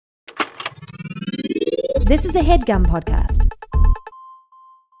This is a HeadGum podcast.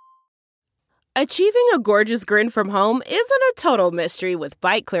 Achieving a gorgeous grin from home isn't a total mystery with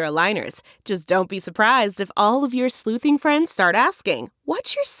Bite Clear aligners. Just don't be surprised if all of your sleuthing friends start asking,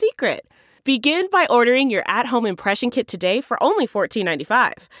 "What's your secret?" Begin by ordering your at-home impression kit today for only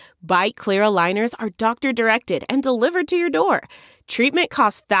 $14.95. Bite Clear aligners are doctor-directed and delivered to your door. Treatment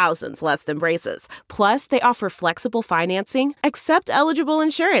costs thousands less than braces. Plus, they offer flexible financing, accept eligible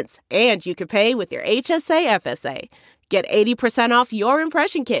insurance, and you can pay with your HSA FSA. Get 80% off your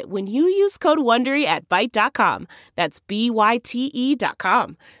impression kit when you use code WONDERY at Byte.com. That's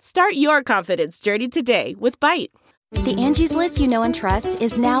BYTE.com. Start your confidence journey today with Byte. The Angie's List you know and trust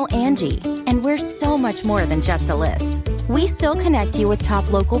is now Angie, and we're so much more than just a list. We still connect you with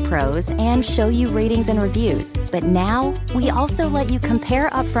top local pros and show you ratings and reviews, but now we also let you compare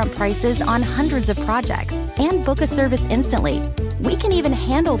upfront prices on hundreds of projects and book a service instantly. We can even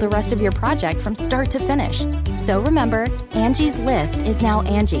handle the rest of your project from start to finish. So remember, Angie's List is now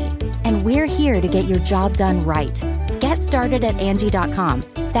Angie, and we're here to get your job done right. Get started at Angie.com.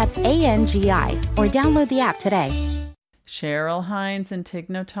 That's ANGI, or download the app today. Cheryl Hines and Tig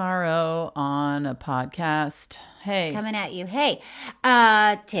Notaro on a podcast. Hey. Coming at you. Hey,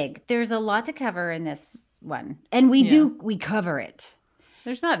 Tig, there's a lot to cover in this one. And we cover it.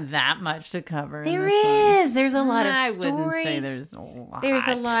 There's not that much to cover. There is. There's a lot of story. I wouldn't say there's a lot. There's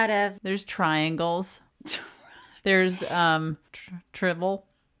a lot of... There's triangles. There's triple.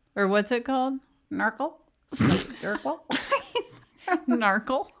 Or what's it called? Narkle? Snarkle?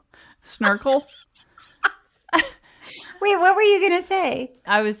 Narkle? Snarkle? Wait, what were you going to say?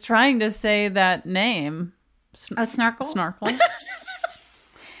 I was trying to say that name. Snarkle? Snarkle.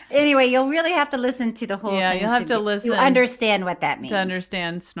 Anyway, you'll really have to listen to the whole thing. Yeah, you'll have to listen. To understand what that means. To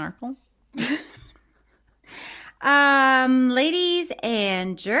understand snarkle. Ladies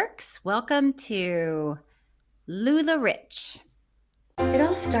and jerks, welcome to LuLaRich. It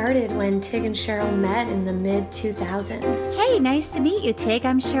all started when Tig and Cheryl met in the mid-2000s. Hey, nice to meet you, Tig.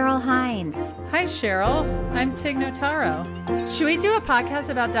 I'm Cheryl Hines. Hi, Cheryl. I'm Tig Notaro. Should we do a podcast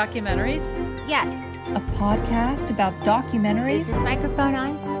about documentaries? Yes. A podcast about documentaries? Is this microphone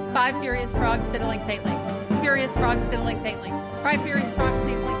on? 5 furious frogs fiddling faintly. Furious frogs fiddling faintly. 5 furious frogs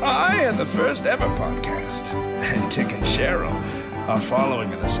fiddling faintly. I am the first ever podcast, and Tig and Cheryl are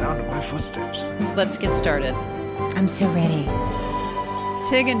following in the sound of my footsteps. Let's get started. I'm so ready.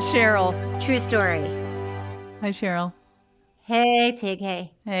 Tig and Cheryl. True story. Hi, Cheryl. Hey, Tig.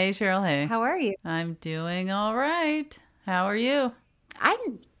 Hey. Hey, Cheryl. Hey. How are you? I'm doing all right. How are you?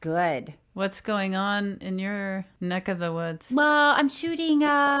 I'm good. What's going on in your neck of the woods? Well, I'm shooting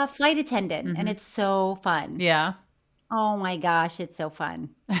a flight attendant, and it's so fun. Yeah. Oh, my gosh. It's so fun.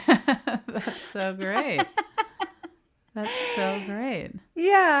 That's so great. That's so great.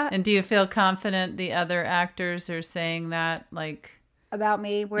 Yeah. And do you feel confident the other actors are saying that, like... About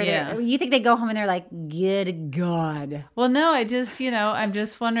me? You think they go home and they're like, good God. Well, no, I'm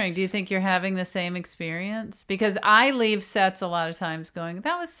just wondering, do you think you're having the same experience? Because I leave sets a lot of times going,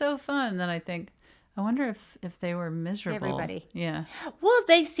 that was so fun. And then I think, I wonder if they were miserable. Everybody. Yeah. Well,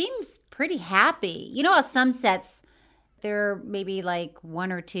 they seem pretty happy. You know, at some sets, there are maybe like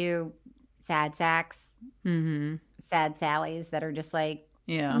one or two sad sacks, sad Sallies that are just like,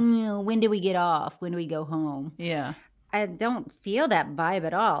 when do we get off? When do we go home? Yeah. I don't feel that vibe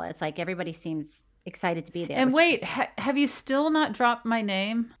at all. It's like everybody seems excited to be there. And wait, have you still not dropped my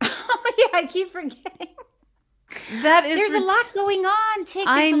name? Oh, yeah, I keep forgetting. There's a lot going on, Tig.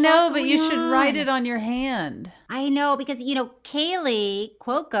 I know, but you should write it on your hand. I know, because, Kaylee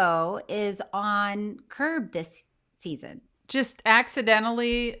Cuoco is on Curb this season. Just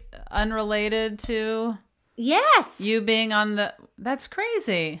accidentally unrelated to... Yes. You being on the... That's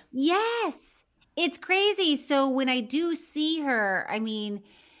crazy. Yes. It's crazy. So when I do see her, I mean,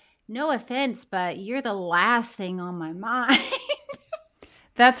 no offense, but you're the last thing on my mind.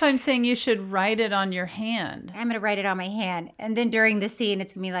 That's why I'm saying you should write it on your hand. I'm going to write it on my hand. And then during the scene,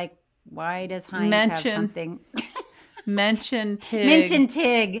 it's going to be like, why does Hines have something? Mention Tig. Mention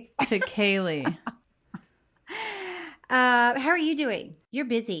Tig. To Kaylee. How are you doing? You're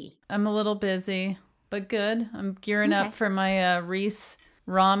busy. I'm a little busy, but good. I'm gearing up for my Reese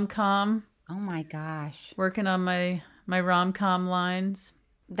rom-com. Oh my gosh. Working on my rom-com lines.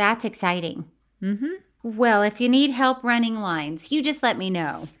 That's exciting. Mm-hmm. Well, if you need help running lines, you just let me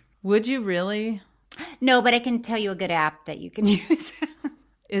know. Would you really? No, but I can tell you a good app that you can use.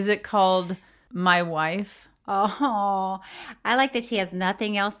 Is it called My Wife? Oh, I like that she has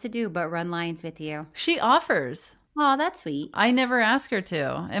nothing else to do but run lines with you. She offers. Oh, that's sweet. I never ask her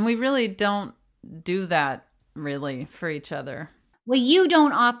to. And we really don't do that really for each other. Well, you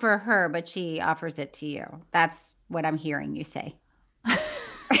don't offer her, but she offers it to you. That's what I'm hearing you say.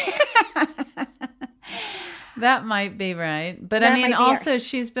 That might be right. But I mean, also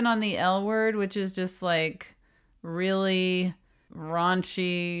she's been on the L Word, which is just like really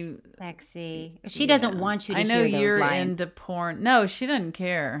raunchy. Sexy. She doesn't want you to hear those lines. I know you're into porn. No, she doesn't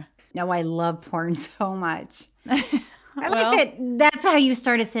care. No, I love porn so much. I like that. That's how you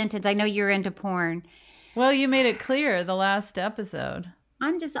start a sentence. I know you're into porn. Well, you made it clear the last episode.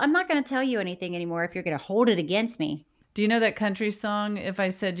 I'm not going to tell you anything anymore if you're going to hold it against me. Do you know that country song? If I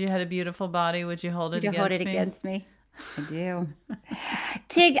said you had a beautiful body, would you hold it against me? Would you hold it against me? I do.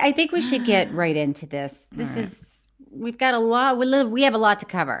 Tig, I think we should get right into this. We've got a lot. We have a lot to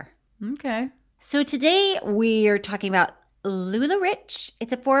cover. Okay. So today we are talking about LuLaRich.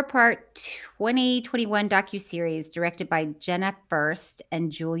 It's a 4-part 2021 docuseries directed by Jenna First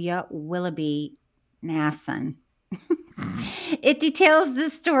and Julia Willoughby Nasson. It details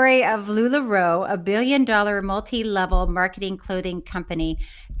the story of LuLaRoe, a billion-dollar multi-level marketing clothing company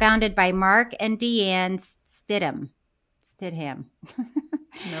founded by Mark and Deanne Stidham. No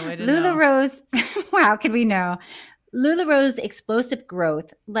way to LuLaRoe's, wow, could we know? LuLaRoe's explosive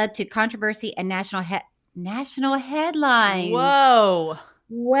growth led to controversy and national headlines. Whoa,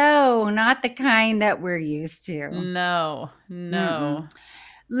 not the kind that we're used to. No. Mm-mm.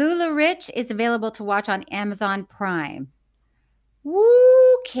 LuLaRich is available to watch on Amazon Prime.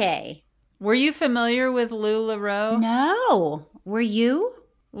 Okay. Were you familiar with LuLaRoe? No. Were you?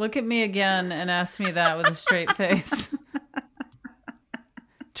 Look at me again and ask me that with a straight face.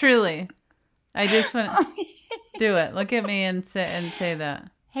 Truly. I just want to do it. Look at me and say that.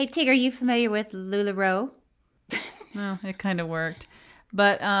 Hey, Tig, are you familiar with LuLaRoe? Well, it kind of worked.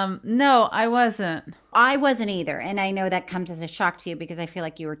 But no, I wasn't. I wasn't either. And I know that comes as a shock to you because I feel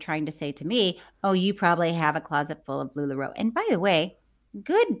like you were trying to say to me, oh, you probably have a closet full of LuLaRoe. And by the way,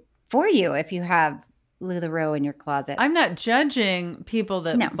 good for you if you have LuLaRoe in your closet. I'm not judging people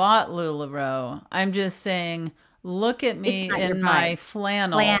that bought LuLaRoe. I'm just saying, look at me in my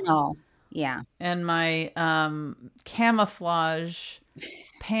flannel. Flannel, yeah. And my camouflage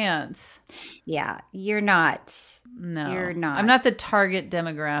pants. Yeah, you're not. No, you're not. I'm not the target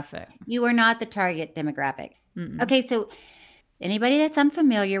demographic. You are not the target demographic. Mm-mm. Okay, so anybody that's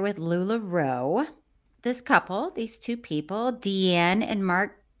unfamiliar with LuLaRoe, this couple, these two people, Deanne and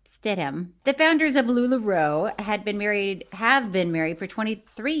Mark Stidham, the founders of LuLaRoe, have been married for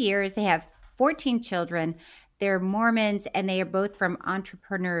 23 years. They have 14 children. They're Mormons, and they are both from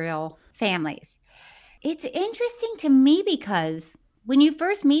entrepreneurial families. It's interesting to me because when you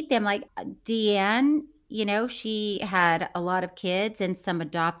first meet them, like Deanne, she had a lot of kids and some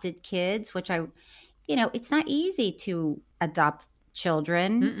adopted kids, which it's not easy to adopt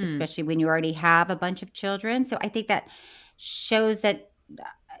children, especially when you already have a bunch of children. So I think that shows that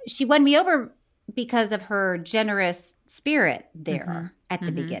she won me over because of her generous spirit there at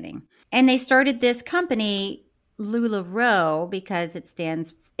the beginning. And they started this company, LuLaRoe, because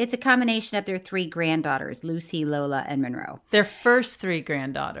it's a combination of their 3 granddaughters, Lucy, Lola, and Monroe. Their first 3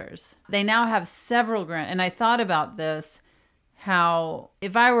 granddaughters. They now have several and I thought about this, how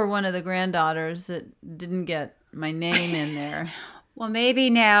if I were one of the granddaughters that didn't get my name in there. Well,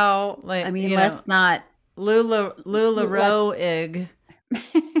 maybe now, let's not. LuLaRoe-ig.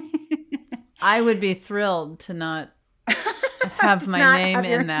 I would be thrilled to not have my name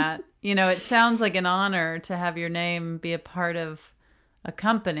in that. It sounds like an honor to have your name be a part of a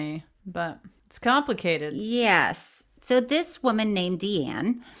company, but it's complicated. Yes. So this woman named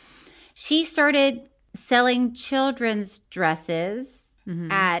Deanne, she started selling children's dresses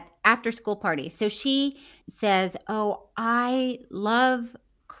at after-school parties. So she says, oh, I love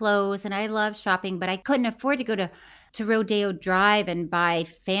clothes and I love shopping, but I couldn't afford to go to Rodeo Drive and buy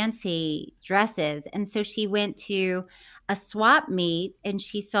fancy dresses. And so she went to a swap meet and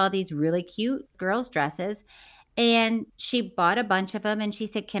she saw these really cute girls' dresses. And she bought a bunch of them and she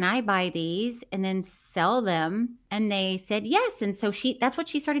said, can I buy these and then sell them? And they said yes. And so that's what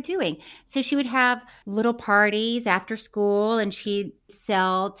she started doing. So she would have little parties after school and she'd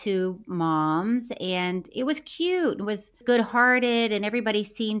sell to moms. And it was cute. It was good-hearted and everybody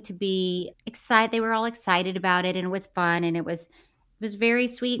seemed to be excited. They were all excited about it and it was fun and it was very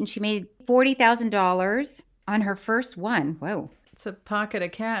sweet. And she made $40,000 on her first one. Whoa. It's a pocket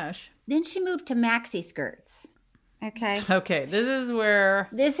of cash. Then she moved to maxi skirts. Okay. This is where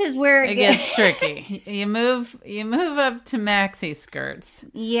it gets tricky. You move up to maxi skirts.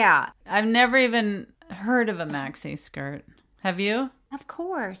 Yeah. I've never even heard of a maxi skirt. Have you? Of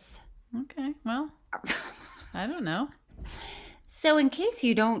course. Okay. Well, I don't know. So in case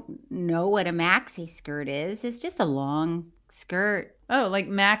you don't know what a maxi skirt is, it's just a long skirt. Oh, like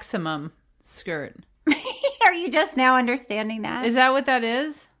maximum skirt. Are you just now understanding that? Is that what that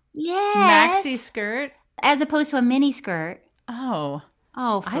is? Yes. Maxi skirt? As opposed to a mini skirt. Oh.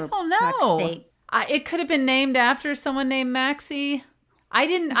 Oh, I don't know. It could have been named after someone named Maxi. I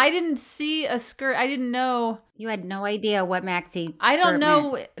didn't see a skirt. I didn't know. You had no idea what maxi I don't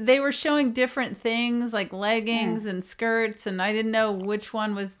know. meant. They were showing different things like leggings and skirts, and I didn't know which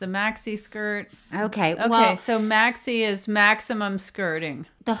one was the maxi skirt. Okay. Well, so maxi is maximum skirting.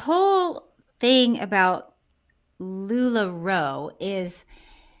 The whole thing about LuLaRich is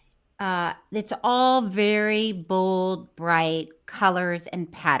it's all very bold, bright colors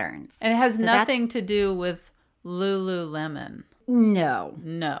and patterns. And it has nothing to do with Lululemon.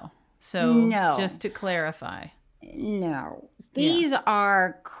 No. So just to clarify. No. These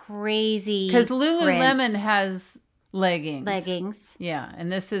are crazy. Because Lululemon has leggings. Leggings. Yeah.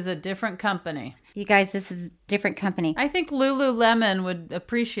 And this is a different company. You guys, this is a different company. I think Lululemon would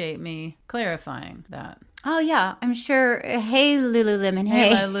appreciate me clarifying that. Oh, yeah. I'm sure. Hey, Lululemon. Hey.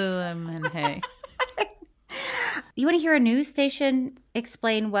 Hey, Lululemon. Hey. You want to hear a news station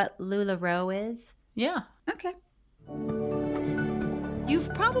explain what LuLaRich is? Yeah. Okay.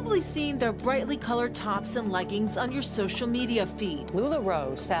 You've probably seen their brightly colored tops and leggings on your social media feed.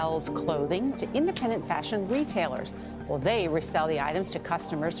 LuLaRich sells clothing to independent fashion retailers. Well, they resell the items to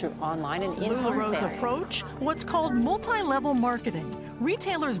customers through online and in-home LuLaRich's sales. approach, what's called multi-level marketing.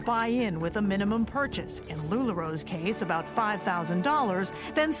 Retailers buy in with a minimum purchase, in LuLaRich's case about $5,000,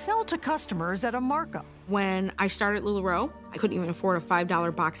 then sell to customers at a markup. When I started LuLaRich, I couldn't even afford a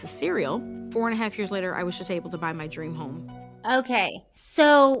 $5 box of cereal. 4.5 years later, I was just able to buy my dream home. Okay.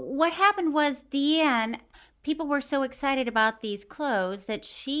 So what happened was Deanne, people were so excited about these clothes that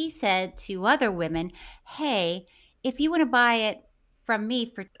she said to other women, hey, if you want to buy it from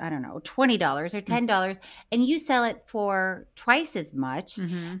me for, I don't know, $20 or $10, and you sell it for twice as much,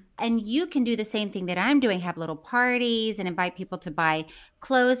 and you can do the same thing that I'm doing, have little parties and invite people to buy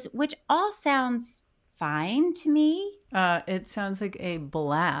clothes, which all sounds fine to me. It sounds like a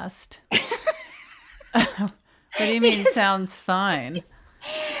blast. What do you mean sounds fine?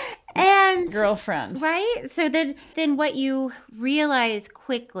 And girlfriend. Right? So then what you realize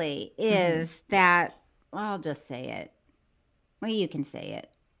quickly is that, I'll just say it. Well, you can say it.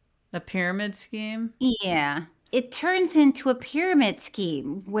 A pyramid scheme? Yeah. It turns into a pyramid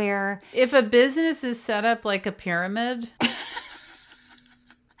scheme where if a business is set up like a pyramid.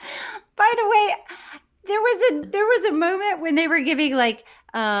 By the way, there was a moment when they were giving like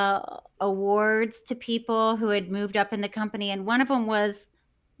awards to people who had moved up in the company, and one of them was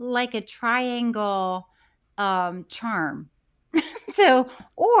like a triangle charm. So,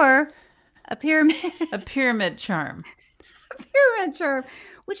 or a pyramid. A pyramid charm. A pyramid charm.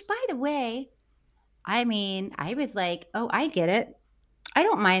 Which, by the way, I mean, I was like, oh, I get it. I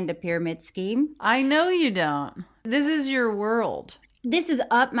don't mind a pyramid scheme. I know you don't. This is your world. This is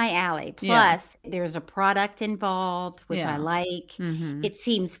up my alley. Plus, there's a product involved, which I like. It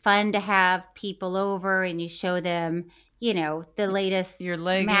seems fun to have people over and you show them, you know, the latest your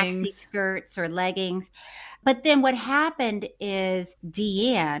leggings, maxi skirts or leggings. But then what happened is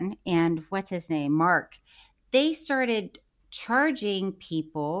Deanne and what's his name, Mark, they started charging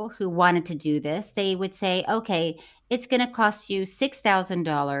people who wanted to do this. They would say, okay, it's going to cost you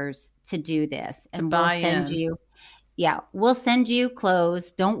 $6,000 to do this. And we'll send you. Yeah, we'll send you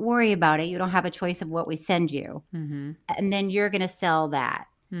clothes. Don't worry about it. You don't have a choice of what we send you. And then you're going to sell that.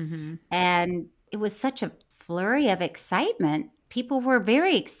 And it was such a flurry of excitement. People were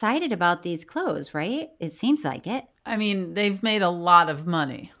very excited about these clothes, right? It seems like it. I mean, they've made a lot of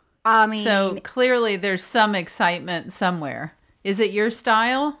money. I mean, so clearly there's some excitement somewhere. Is it your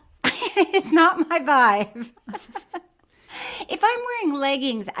style? It's not my vibe. If I'm wearing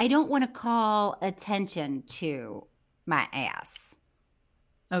leggings, I don't want to call attention to my ass.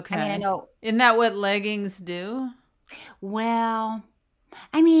 Okay. I mean, I know. Isn't that what leggings do? Well,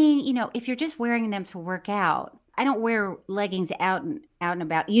 I mean, you know, if you're just wearing them to work out, I don't wear leggings out and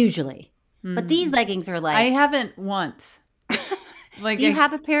about usually. But these leggings are like. I haven't once. Like, do you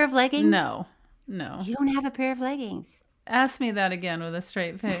have a pair of leggings? No. You don't have a pair of leggings. Ask me that again with a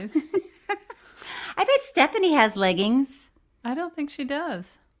straight face. I bet Stephanie has leggings. I don't think she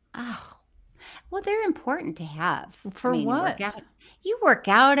does. Oh. Well, they're important to have. For what? You work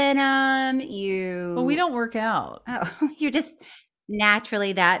out in them. Well, we don't work out. Oh, you're just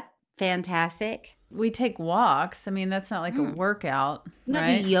naturally that fantastic. We take walks. I mean, that's not like a workout. You don't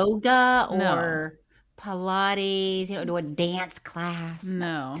right? do yoga or Pilates, you know, do a dance class.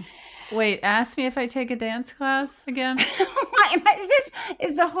 No. Wait, ask me if I take a dance class again?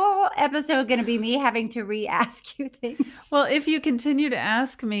 Is the whole episode going to be me having to re-ask you things? Well, if you continue to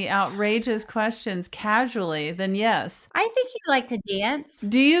ask me outrageous questions casually, then yes. I think you like to dance.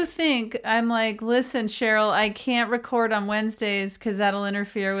 Do you think I'm like, listen, Cheryl, I can't record on Wednesdays because that'll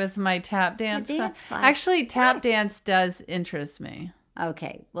interfere with my tap dance class? Actually, tap dance does interest me.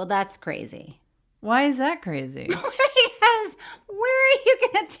 Okay, well, that's crazy. Why is that crazy? Because where are you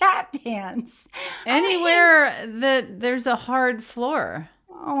going to tap dance? Anywhere that there's a hard floor.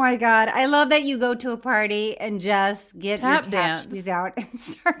 Oh my God. I love that you go to a party and just get your tap shoes out and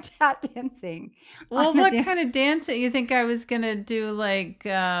start tap dancing. Well, what kind of dancing? You think I was going to do like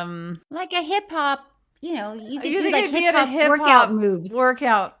a hip hop, you could do like hip hop workout moves.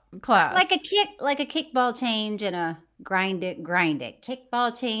 Workout class. Like a kickball change and a grind it.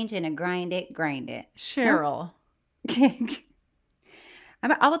 Kickball change and a grind it. Cheryl.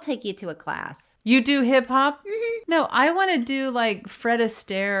 I will take you to a class. You do hip hop? Mm-hmm. No, I want to do like Fred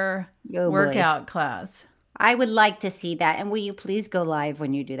Astaire workout class. I would like to see that. And will you please go live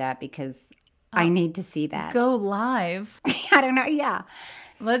when you do that? Because I need to see that. Go live? I don't know. Yeah.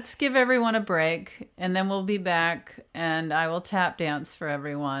 Let's give everyone a break and then we'll be back and I will tap dance for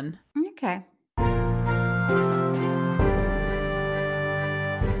everyone. Okay.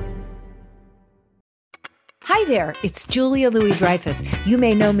 Hi there, it's Julia Louis-Dreyfus. You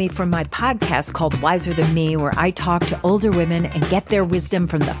may know me from my podcast called Wiser Than Me, where I talk to older women and get their wisdom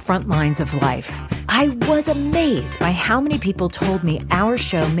from the front lines of life. I was amazed by how many people told me our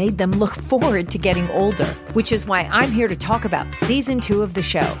show made them look forward to getting older, which is why I'm here to talk about season 2 of the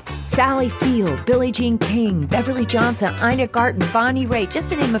show. Sally Field, Billie Jean King, Beverly Johnson, Ina Garten, Bonnie Raitt, just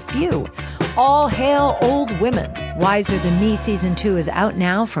to name a few. All hail old women. Wiser Than Me season 2 is out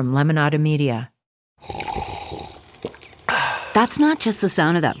now from Lemonada Media. That's not just the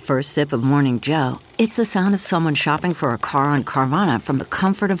sound of that first sip of Morning Joe. It's the sound of someone shopping for a car on Carvana from the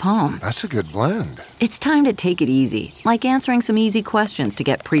comfort of home. That's a good blend. It's time to take it easy, like answering some easy questions to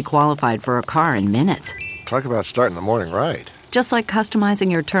get pre-qualified for a car in minutes. Talk about starting the morning right. Just like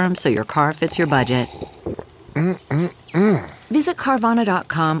customizing your terms so your car fits your budget. Visit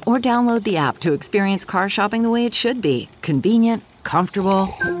Carvana.com or download the app to experience car shopping the way it should be. Convenient, comfortable.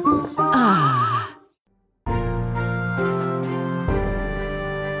 Ah.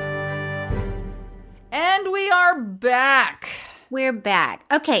 And we are back. We're back.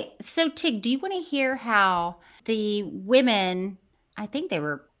 Okay, so Tig, do you want to hear how the women, I think they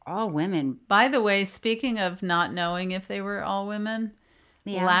were all women. By the way, speaking of not knowing if they were all women,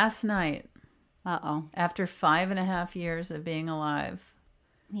 last night, after 5.5 years of being alive,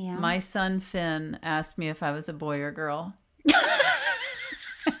 my son Finn asked me if I was a boy or girl.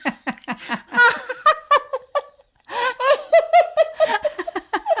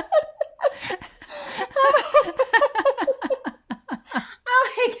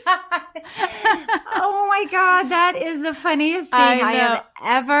 God, that is the funniest thing I have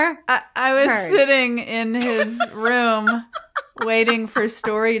ever I was heard. Sitting in his room waiting for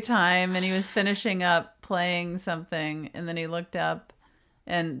story time, and he was finishing up playing something, and then he looked up,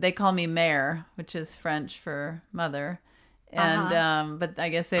 and they call me mère, which is French for mother, and but I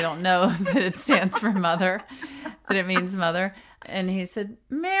guess they don't know that it stands for mother, that it means mother, and he said,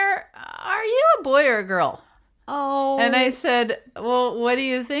 "Mère, are you a boy or a girl?" Oh. And I said, "Well, what do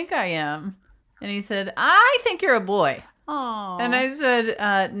you think I am?" And he said, "I think you're a boy." Oh. And I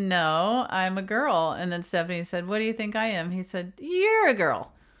said, "No, I'm a girl." And then Stephanie said, "What do you think I am?" He said, "You're a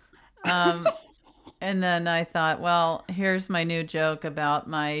girl." And then I thought, well, here's my new joke about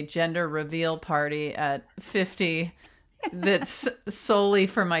my gender reveal party at 50 that's solely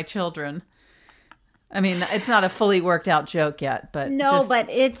for my children. I mean, it's not a fully worked out joke yet, but but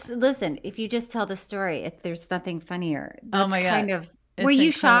it's, listen, if you just tell the story, there's nothing funnier. That's oh my God. Were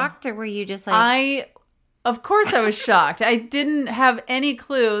you shocked, or were you just like... Of course I was shocked. I didn't have any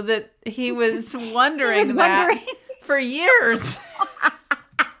clue that he was wondering that for years.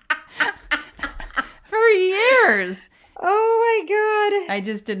 For years. Oh my God. I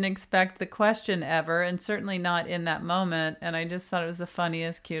just didn't expect the question ever, and certainly not in that moment. And I just thought it was the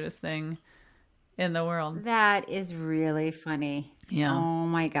funniest, cutest thing in the world. That is really funny. Yeah. Oh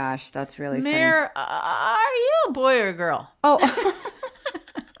my gosh, that's really Mère, are you a boy or a girl? Oh.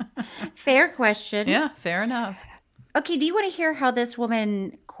 Fair question. Yeah, fair enough. Okay, do you want to hear how this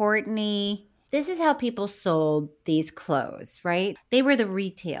woman, Courtney, this is how people sold these clothes, right? They were the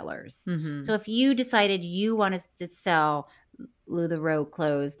retailers. Mm-hmm. So if you decided you wanted to sell LuLaRich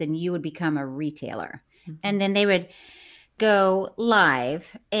clothes, then you would become a retailer. Mm-hmm. And then they would go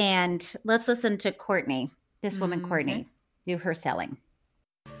live. And let's listen to Courtney, this woman, Courtney, do her selling.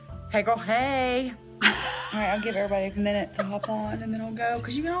 Hey, girl, hey. All right, I'll give everybody a minute to hop on, and then I'll go,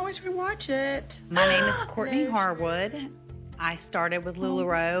 because you can always rewatch it. My name is Courtney Harwood. I started with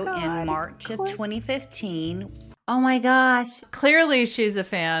LuLaRich in March of 2015. Oh my gosh. Clearly she's a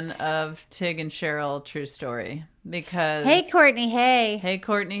fan of Tig and Cheryl True Story because... Hey, Courtney, hey. Hey,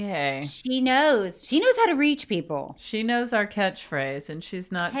 Courtney, hey. She knows. She knows how to reach people. She knows our catchphrase, and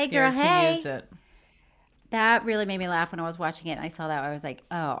she's not Hey, scared girl, to hey. use it. That really made me laugh when I was watching it. And I saw that. I was like,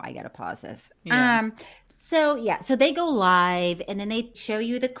 oh, I got to pause this. Yeah. So they go live, and then they show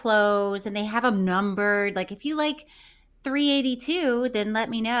you the clothes, and they have them numbered. Like, if you like 382, then let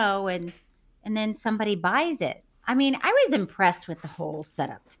me know, and then somebody buys it. I mean, I was impressed with the whole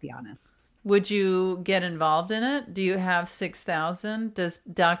setup, to be honest. Would you get involved in it? Do you have $6,000? Does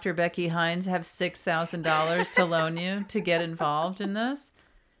Dr. Becky Hines have $6,000 to loan you to get involved in this?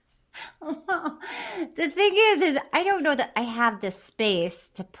 The thing is I don't know that I have the space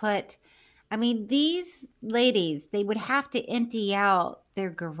to put. I mean, these ladies, they would have to empty out their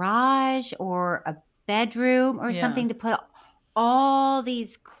garage or a bedroom or something to put all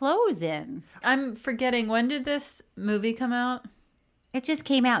these clothes in. I'm forgetting, when did this movie come out? It just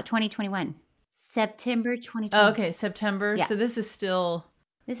came out 2021. September 2020. Oh, okay, September. Yeah. So this is still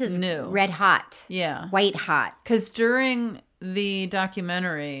new. Red hot. Yeah. White hot. Because during the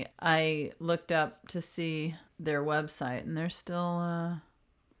documentary, I looked up to see their website, and they're still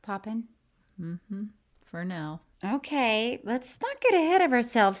popping. Mm-hmm. For now. Okay, let's not get ahead of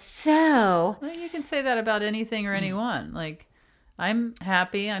ourselves. So, well, you can say that about anything or anyone. Like, I'm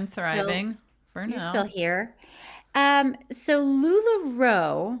happy, I'm thriving for now. You're still here. So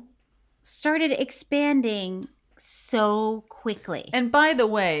LuLaRich started expanding so quickly. And by the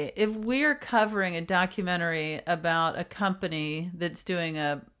way, if we're covering a documentary about a company that's doing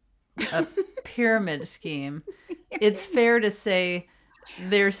a pyramid scheme, it's fair to say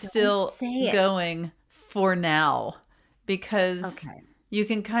they're still going for now, because you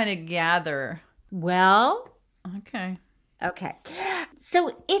can kind of gather. Well, okay.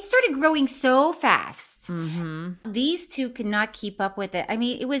 So it started growing so fast. Mm-hmm. These two could not keep up with it. I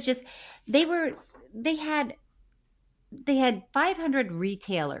mean, it was just they had 500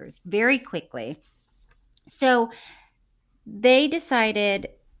 retailers very quickly. So they decided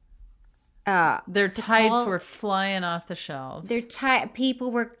their tights were flying off the shelves.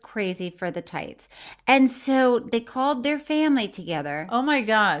 People were crazy for the tights. And so they called their family together. Oh my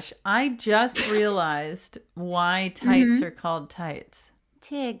gosh. I just realized why tights are called tights.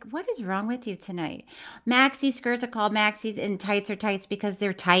 Tig, what is wrong with you tonight? Maxi skirts are called maxis and tights are tights because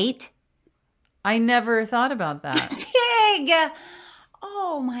they're tight. I never thought about that. Tig!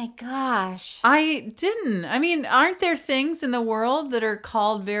 Oh my gosh. I didn't. I mean, aren't there things in the world that are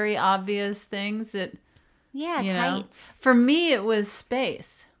called very obvious things that... Yeah, you tights. know? For me, it was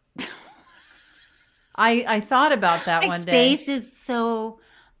space. I thought about that one day. Space is so...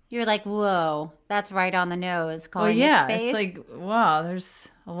 You're like, whoa, that's right on the nose. Well, yeah, it's like, wow, there's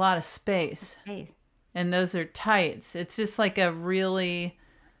a lot of space. And those are tights. It's just like a really...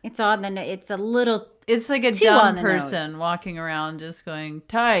 It's on the... It's a little... It's like a dumb person walking around just going,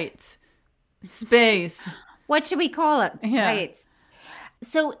 tights, space. What should we call it? Yeah. Tights.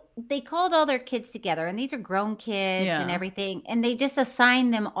 So they called all their kids together, and these are grown kids and everything, and they just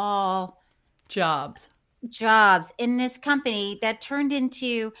assigned them all jobs in this company that turned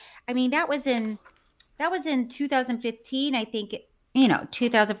into, I mean, that was in 2015, I think,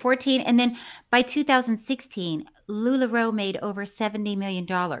 2014. And then by 2016, LuLaRich made over $70 million.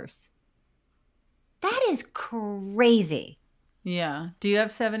 That is crazy. Yeah. Do you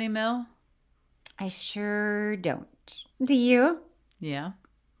have 70 mil? I sure don't. Do you? Yeah.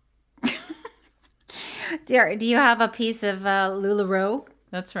 Do you have a piece of LuLaRich?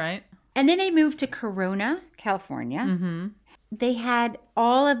 That's right. And then they moved to Corona, California. Mm-hmm. They had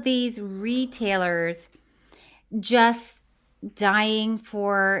all of these retailers just dying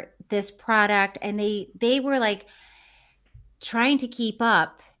for this product. And they were like trying to keep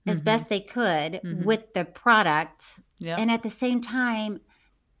up as best they could with the product. Yep. And at the same time,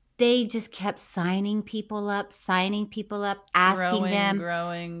 they just kept signing people up, asking them.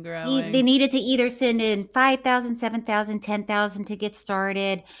 Growing. They needed to either send in 5,000, 7,000, 10,000 to get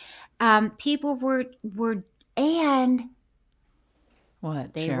started. People were and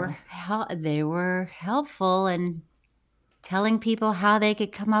what? They Cheryl? they were helpful in telling people how they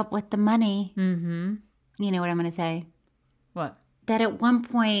could come up with the money. Mm-hmm. You know what I'm going to say? What? That at one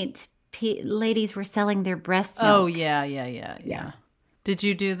point, ladies were selling their breast milk. Oh, yeah. Did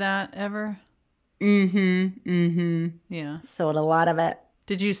you do that ever? Mm-hmm. Yeah. Sold a lot of it.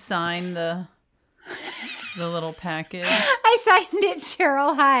 Did you sign the The little package. I signed it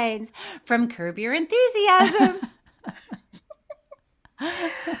Cheryl Hines from Curb Your Enthusiasm.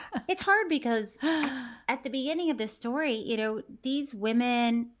 It's hard because at the beginning of the story, these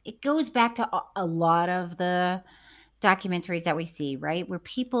women, it goes back to a lot of the documentaries that we see, right? Where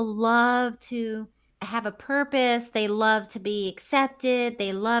people love to have a purpose. They love to be accepted.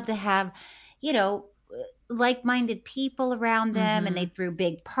 They love to have, like-minded people around them, and they threw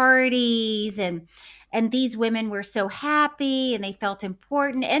big parties, and these women were so happy, and they felt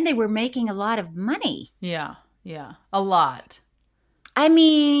important, and they were making a lot of money. Yeah, a lot. I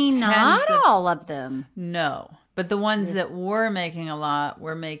mean, not all of them. No, but the ones that were making a lot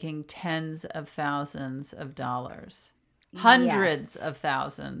were making tens of thousands of dollars, hundreds of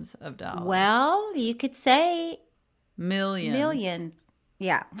thousands of dollars. Well, you could say millions.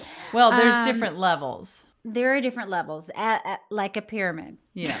 Yeah. Well, there's different levels. There are different levels, like a pyramid.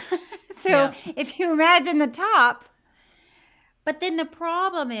 Yeah. So if you imagine the top, but then the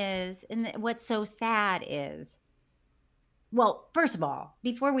problem is, and what's so sad is, well, first of all,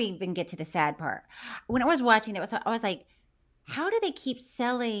 before we even get to the sad part, when I was watching that, I was like, how do they keep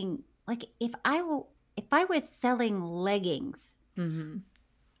selling? Like, if I was selling leggings,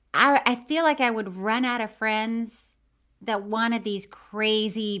 I feel like I would run out of friends that wanted these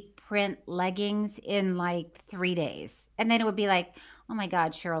crazy print leggings in like 3 days. And then it would be like, oh my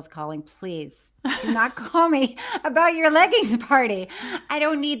God, Cheryl's calling. Please do not call me about your leggings party. I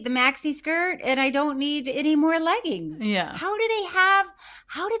don't need the maxi skirt and I don't need any more leggings. Yeah. How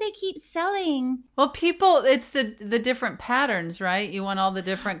do they keep selling? Well, people, it's the different patterns, right? You want all the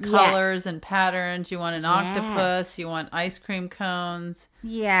different colors and patterns. You want an octopus. You want ice cream cones.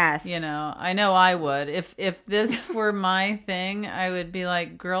 Yes. I know I would. If this were my thing, I would be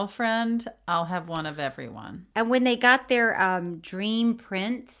like, girlfriend, I'll have one of everyone. And when they got their dream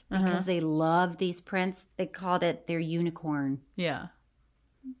print, because they love these prints, they called it their unicorn. Yeah.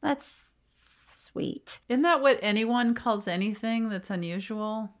 That's sweet. Isn't that what anyone calls anything that's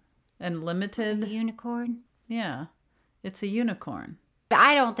unusual and limited? A unicorn? Yeah. It's a unicorn. But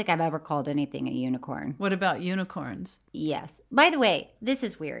I don't think I've ever called anything a unicorn. What about unicorns? Yes. By the way, this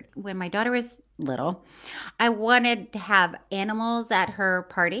is weird. When my daughter was little, I wanted to have animals at her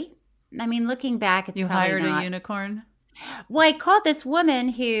party. I mean, looking back, it's probably hired not. A unicorn? Well, I called this woman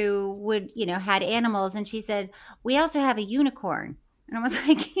who would, had animals, and she said, we also have a unicorn. And I was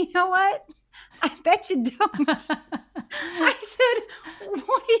like, you know what? I bet you don't. I said,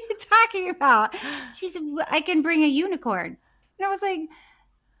 what are you talking about? She said, I can bring a unicorn. And I was like,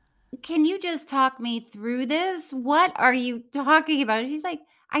 can you just talk me through this? What are you talking about? She's like,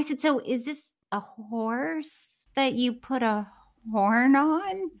 I said, so is this a horse that you put a horn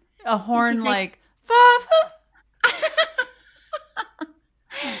on? A horn like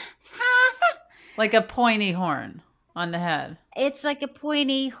like a pointy horn on the head. It's like a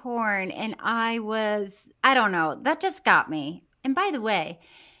pointy horn. And I don't know. That just got me. And by the way,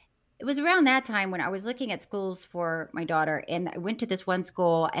 it was around that time when I was looking at schools for my daughter, and I went to this one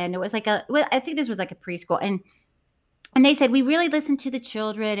school, and it was like I think this was like a preschool, and they said, we really listen to the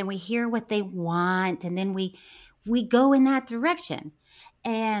children and we hear what they want, and then we go in that direction.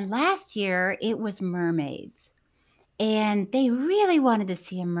 And last year it was mermaids, and they really wanted to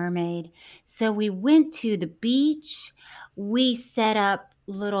see a mermaid. So we went to the beach. We set up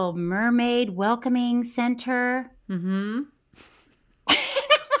little mermaid welcoming center. Mm-hmm.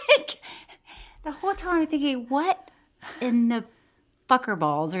 The whole time I'm thinking, what in the fucker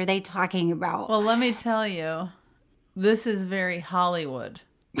balls are they talking about? Well, let me tell you, this is very Hollywood.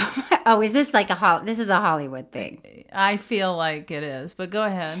 Oh, is this like this is a Hollywood thing? I feel like it is, but go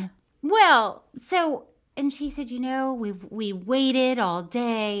ahead. Well, and she said, we waited all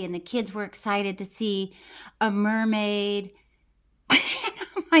day, and the kids were excited to see a mermaid. And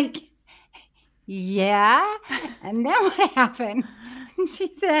I'm like, yeah. And then what happened? And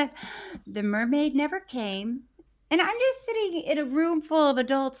she said, the mermaid never came. And I'm just sitting in a room full of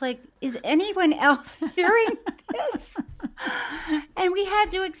adults like, is anyone else hearing this? And we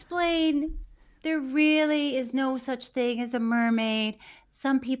had to explain, there really is no such thing as a mermaid.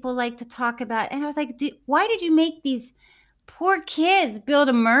 Some people like to talk about, and I was like, why did you make these poor kids build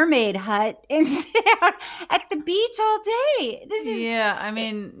a mermaid hut and sit out at the beach all day? I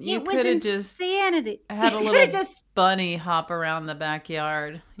mean, you could have just insanity. Had a little bunny hop around the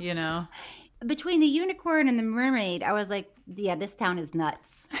backyard, Between the unicorn and the mermaid, I was like, yeah, this town is nuts.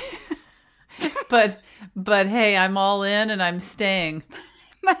 But hey, I'm all in and I'm staying.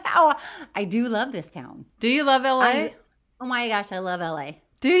 I do love this town. Do you love LA? Oh my gosh, I love LA.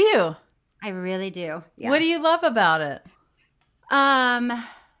 Do you? I really do. Yeah. What do you love about it? I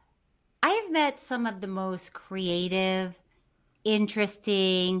have met some of the most creative,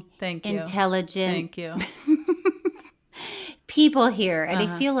 interesting, intelligent Thank you. people here. And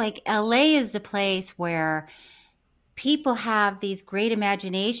I feel like LA is the place where people have these great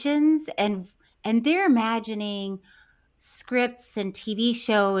imaginations and they're imagining scripts and TV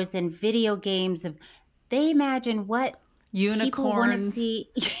shows and video games they imagine what people want to see.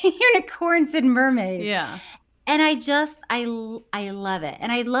 Unicorns and mermaids. Yeah. And I love it.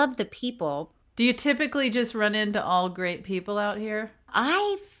 And I love the people. Do you typically just run into all great people out here?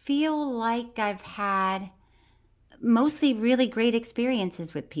 I feel like I've had mostly really great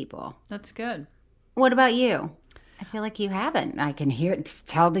experiences with people. That's good. What about you? I feel like you haven't. I can hear it. Just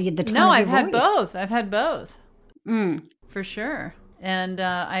tell the tone No, of I've your had voice. both. I've had both. For sure. And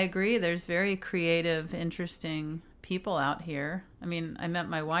I agree. There's very creative, interesting people out here. I mean, I met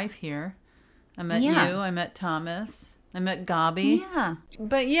my wife here. I met you. I met Thomas. I met Gabi. Yeah.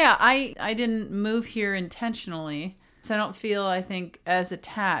 But yeah, I didn't move here intentionally. So I don't feel, I think, as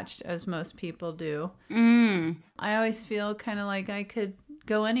attached as most people do. I always feel kind of like I could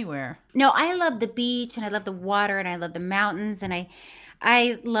go anywhere. No, I love the beach and I love the water and I love the mountains and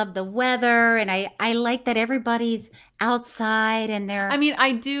I love the weather and I like that everybody's outside and they're I mean,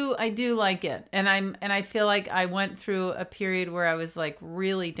 I do like it. And I feel like I went through a period where I was like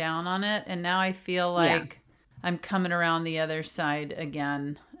really down on it and now I feel like I'm coming around the other side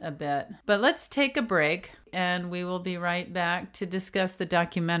again a bit. But let's take a break and we will be right back to discuss the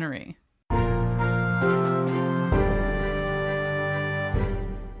documentary.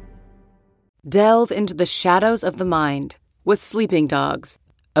 Delve into the shadows of the mind with Sleeping Dogs,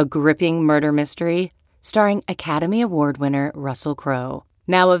 a gripping murder mystery starring Academy Award winner Russell Crowe.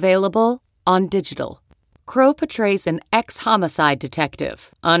 Now available on digital. Crowe portrays an ex-homicide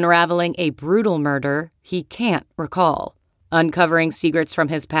detective unraveling a brutal murder he can't recall. Uncovering secrets from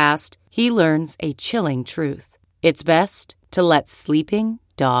his past, he learns a chilling truth. It's best to let sleeping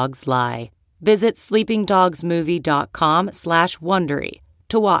dogs lie. Visit sleepingdogsmovie.com/Wondery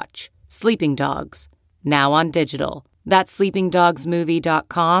to watch Sleeping Dogs, now on digital. That's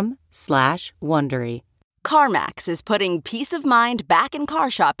sleepingdogsmovie.com/Wondery. CarMax is putting peace of mind back in car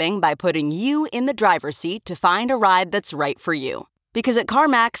shopping by putting you in the driver's seat to find a ride that's right for you. Because at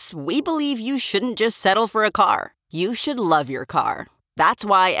CarMax, we believe you shouldn't just settle for a car. You should love your car. That's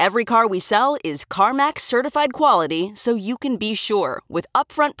why every car we sell is CarMax certified quality, so you can be sure with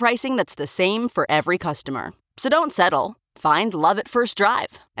upfront pricing that's the same for every customer. So don't settle. Find love at first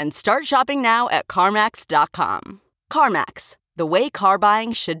drive and start shopping now at CarMax.com. CarMax, the way car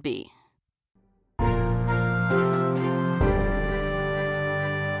buying should be.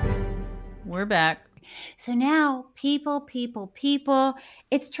 We're back. So now people,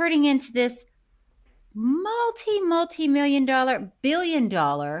 it's turning into this multi-million-dollar,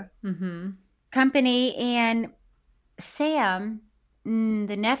 billion-dollar company. And Sam,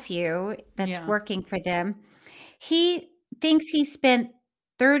 the nephew that's working for them, he thinks he spent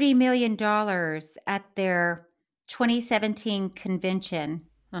 $30 million at their 2017 convention.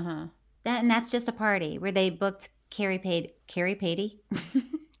 And that's just a party where they booked Carrie Patey.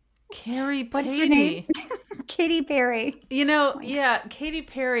 Carrie What's her name? Katy Perry. You know, Katy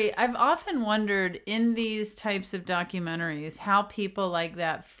Perry. I've often wondered in these types of documentaries how people like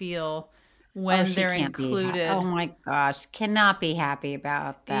that feel when they're included. Oh my gosh, cannot be happy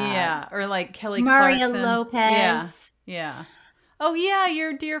about that. Yeah, or like Kelly Maria Clarkson. Lopez. Yeah. Oh yeah,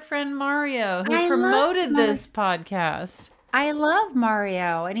 your dear friend Mario, who I promoted love this podcast. I love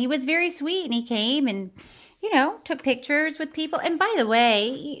Mario, and he was very sweet, and he came and took pictures with people. And by the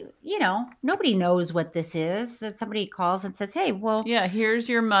way, nobody knows what this is. That somebody calls and says, hey, well. Yeah, here's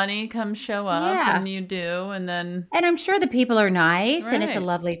your money. Come show up. Yeah. And you do. And then. And I'm sure the people are nice and it's a Right.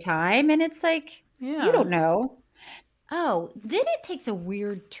 lovely time. And it's like, Yeah. you don't know. Oh, then it takes a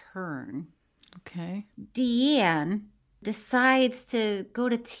weird turn. Okay. Deanne decides to go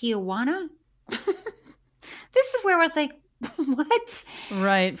to Tijuana. This is where I was like, what?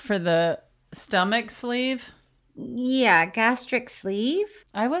 Right, for the stomach sleeve? Yeah, gastric sleeve.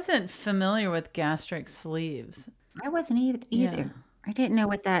 I wasn't familiar with gastric sleeves. I wasn't either. Yeah. I didn't know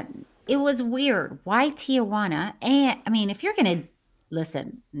what that. It was weird. Why Tijuana? And I mean, if you're gonna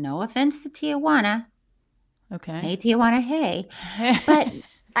listen, no offense to Tijuana. Okay. Hey, Tijuana, hey. But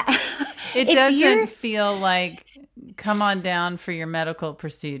It if doesn't you're- feel like come on down for your medical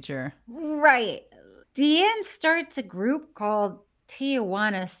procedure. right. Deanne starts a group called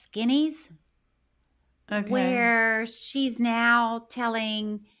Tijuana Skinnies. Okay. Where she's now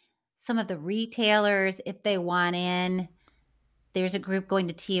telling some of the retailers if they want in there's a group going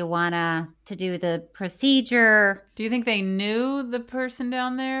to Tijuana to do the procedure. Do you think they knew the person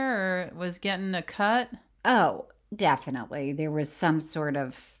down there or was getting a cut? Oh, definitely. There was some sort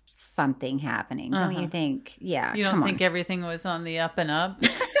of something happening. Don't you think? Yeah. You don't think everything was on the up and up?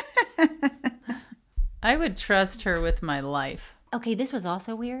 I would trust her with my life. Okay, this was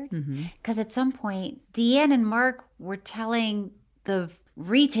also weird because at some point, Deanne and Mark were telling the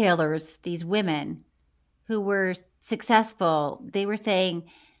retailers, these women who were successful, they were saying,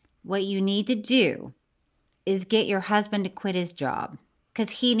 what you need to do is get your husband to quit his job because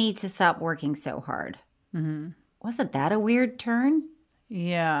he needs to stop working so hard. Wasn't that a weird turn?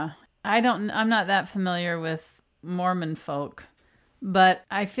 Yeah. I'm not that familiar with Mormon folk, but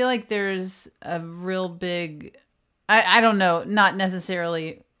I feel like there's a real big, I don't know, not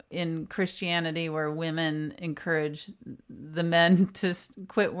necessarily in Christianity where women encourage the men to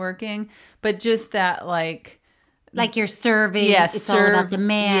quit working, but just that like you're serving. Yeah, it's all about the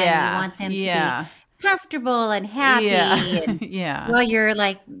man. Yeah, you want them to be comfortable and happy. Yeah. And, well, you're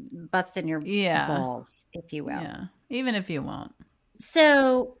like busting your balls, if you will. Yeah. Even if you won't.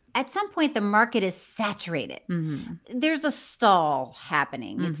 So at some point, the market is saturated. There's a stall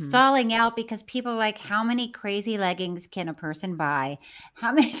happening. It's stalling out because people are like, how many crazy leggings can a person buy?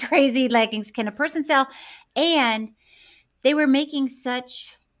 How many crazy leggings can a person sell? And they were making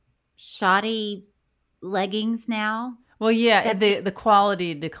such shoddy leggings now. Well, yeah, the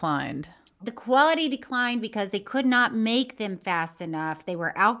quality declined. The quality declined because they could not make them fast enough. They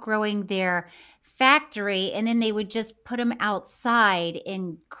were outgrowing their factory, and then they would just put them outside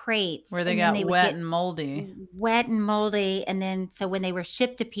in crates where they got wet and moldy. And then so when they were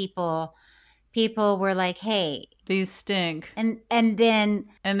shipped to people were like, hey, these stink. And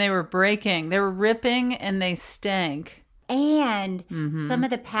they were breaking, they were ripping, and they stank. And some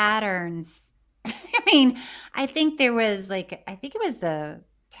of the patterns, I mean, I think it was the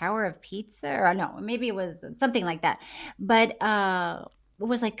Tower of Pizza, or no, maybe it was something like that. But it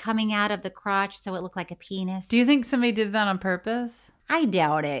was like coming out of the crotch, so it looked like a penis. Do you think somebody did that on purpose? I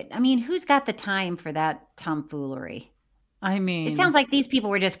doubt it. I mean, who's got the time for that tomfoolery? I mean, it sounds like these people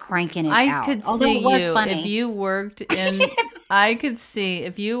were just cranking it out. I could see you if you worked in. I could see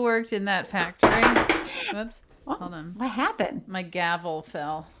if you worked in that factory. Whoops! Hold on. What happened? My gavel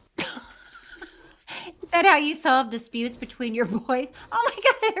fell. Is that how you solve disputes between your boys? Oh my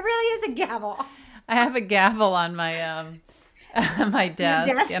God, it really is a gavel. I have a gavel on my my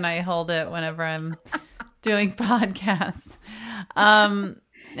desk, and I hold it whenever I'm doing podcasts.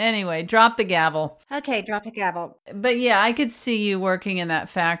 Anyway, drop the gavel. Okay, drop the gavel. But yeah, I could see you working in that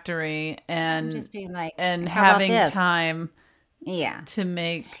factory and just being like, and having time, to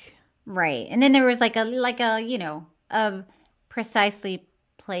make right. And then there was like a a precisely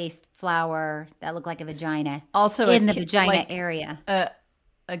placed flower that looked like a vagina. Also in the vagina area.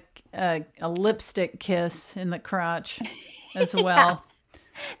 A lipstick kiss in the crotch as well.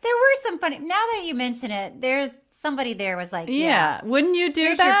 There were some funny. Now that you mention it, there's somebody there was like, wouldn't you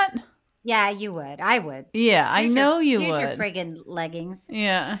do that? Yeah, you would. I would. Yeah, I know you would. Here's your friggin' leggings.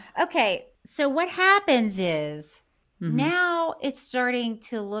 Yeah. Okay, so what happens is now it's starting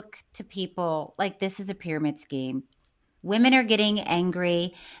to look to people like this is a pyramid scheme. Women are getting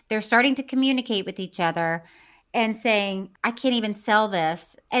angry. They're starting to communicate with each other and saying, I can't even sell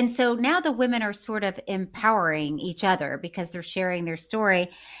this. And so now the women are sort of empowering each other because they're sharing their story.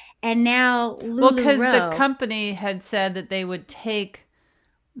 And now LuLaRich, because the company had said that they would take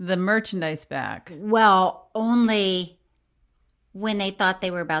the merchandise back. Well, only when they thought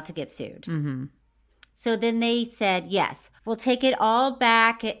they were about to get sued. So then they said, yes, we'll take it all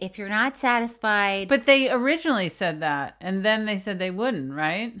back if you're not satisfied. But they originally said that, and then they said they wouldn't,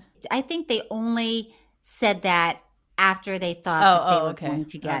 right? I think they only said that after they thought that they were going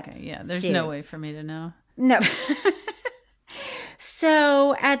to get There's sued. no way for me to know. No.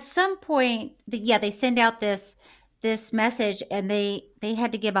 So at some point, they send out this message, and they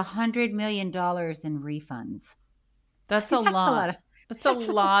had to give $100 million in refunds. That's a lot. That's a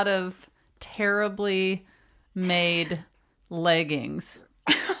lot of terribly made leggings.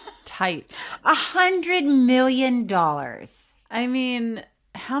 Tights. $100 million. I mean,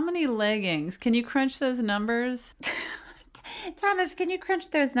 how many leggings? Can you crunch those numbers? Thomas, can you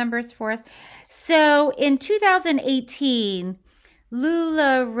crunch those numbers for us? So in 2018,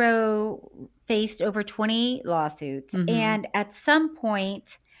 LuLaRich faced over 20 lawsuits. And at some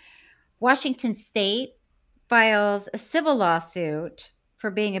point, Washington State files a civil lawsuit for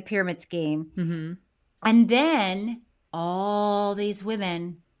being a pyramid scheme. And then all these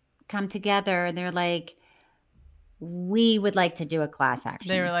women come together and they're like, we would like to do a class action.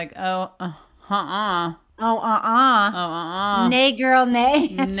 They were like, Nay, girl, nay.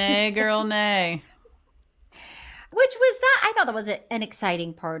 Nay, girl, nay. Which was that? I thought that was an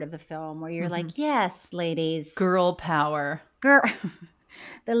exciting part of the film where you're like, yes, ladies. Girl power. Girl.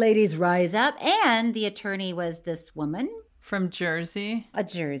 The ladies rise up. And the attorney was this woman. From Jersey. A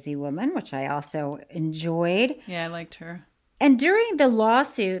Jersey woman, which I also enjoyed. Yeah, I liked her. And during the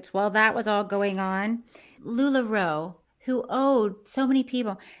lawsuits, while that was all going on, LuLaRich, who owed so many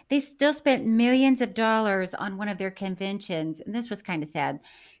people, they still spent millions of dollars on one of their conventions. And this was kind of sad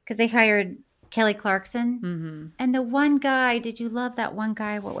because they hired Kelly Clarkson. And the one guy, did you love that one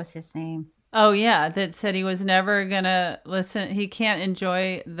guy? What was his name? Oh, yeah, that said he was never going to listen. He can't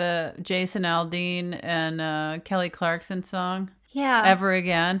enjoy the Jason Aldean and Kelly Clarkson song. Yeah. Ever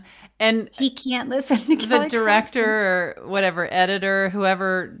again. And he can't listen to Kelly the director Clarkson. Or whatever, editor,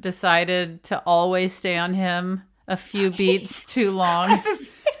 whoever decided to always stay on him a few beats too long.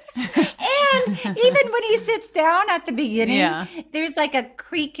 And even when he sits down at the beginning, there's like a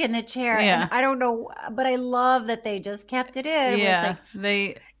creak in the chair. Yeah. And I don't know, but I love that they just kept it in. Yeah, it was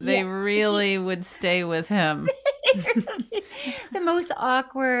like, they really would stay with him. The most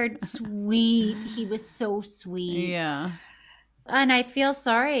awkward, sweet. He was so sweet. Yeah. And I feel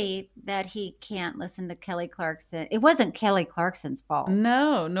sorry that he can't listen to Kelly Clarkson. It wasn't Kelly Clarkson's fault.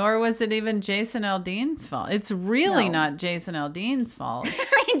 No, nor was it even Jason Aldean's fault. It's really not Jason Aldean's fault.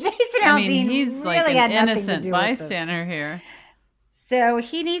 I mean, Jason Aldean he's really like had an nothing to innocent do bystander here. So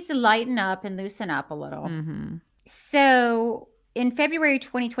he needs to lighten up and loosen up a little. So in February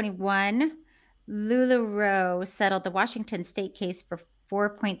 2021, LuLaRich settled the Washington state case for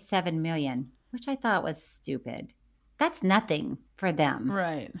 $4.7 million, which I thought was stupid. That's nothing for them.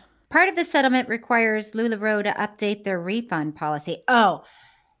 Right. Part of the settlement requires LuLaRich to update their refund policy. Oh,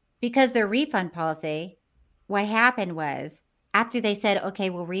 because their refund policy, what happened was after they said, okay,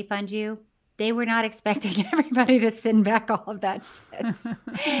 we'll refund you, they were not expecting everybody to send back all of that shit.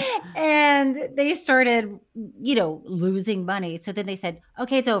 And they started, losing money. So then they said,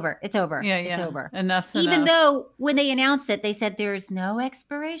 okay, it's over. It's over. Yeah, it's over. Enough's Even enough. though when they announced it, they said there's no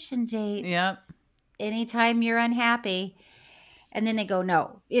expiration date. Yep. Anytime you're unhappy. And then they go,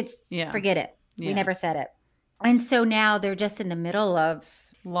 no, forget it. We never said it. And so now they're just in the middle of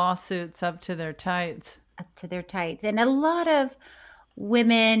lawsuits up to their tights. And a lot of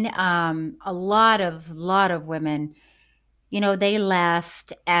women, a lot of women, they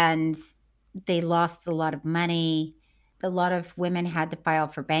left and they lost a lot of money. A lot of women had to file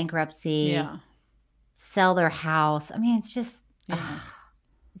for bankruptcy, sell their house. I mean, it's just,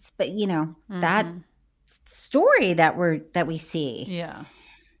 that story that we see. Yeah.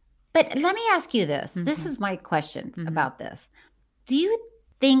 But let me ask you this. This is my question about this. Do you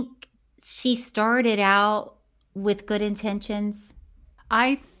think she started out with good intentions?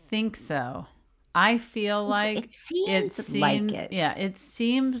 I think so. I feel like it seems like it. Yeah, it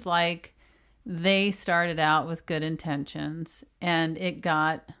seems like they started out with good intentions and it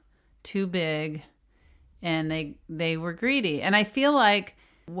got too big and they were greedy. And I feel like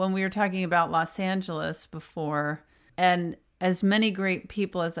when we were talking about Los Angeles before, and as many great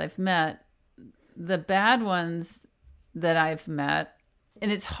people as I've met, the bad ones that I've met, and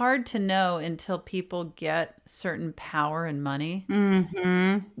it's hard to know until people get certain power and money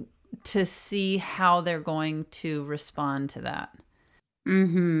to see how they're going to respond to that.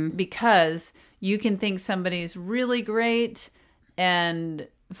 Because you can think somebody's really great and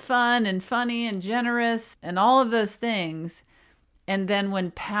fun and funny and generous and all of those things. And then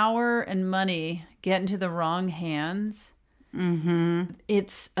when power and money get into the wrong hands,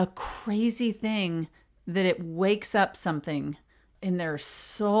 it's a crazy thing that it wakes up something in their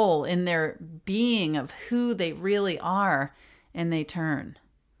soul, in their being of who they really are, and they turn.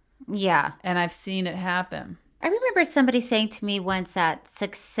 Yeah. And I've seen it happen. I remember somebody saying to me once that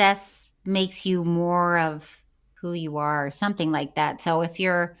success makes you more of who you are, or something like that. So if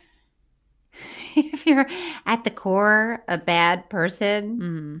you're at the core a bad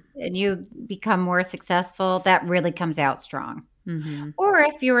person and you become more successful, that really comes out strong. Or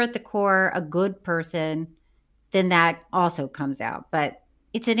if you're at the core a good person, then that also comes out. But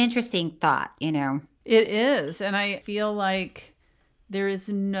it's an interesting thought, It is. And I feel like there is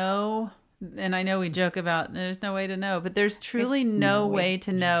no, and I know we joke about there's no way to know, but there's truly no way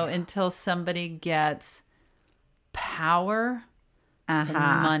to know until somebody gets power and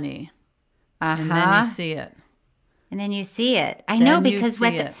money. And then you see it. And then you see it. I know, because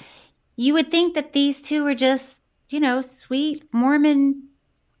you would think that these two are just, sweet Mormon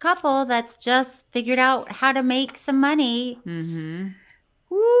couple that's just figured out how to make some money. Ooh,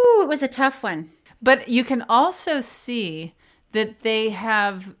 it was a tough one. But you can also see that they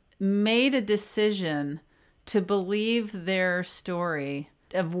have made a decision to believe their story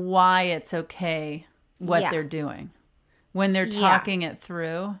of why it's okay what they're doing. When they're talking it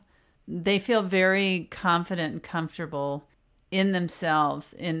through, they feel very confident and comfortable in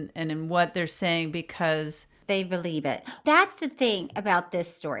themselves and in what they're saying because they believe it. That's the thing about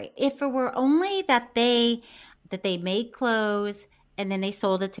this story. If it were only that they made clothes and then they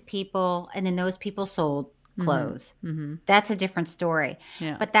sold it to people and then those people sold clothes, that's a different story.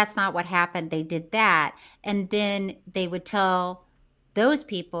 Yeah. But that's not what happened. They did that. And then they would tell those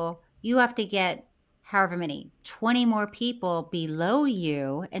people, you have to get however many, 20 more people below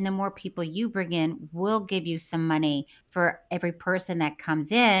you, and the more people you bring in, we'll give you some money for every person that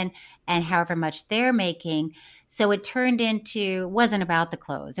comes in and however much they're making. So it turned into, wasn't about the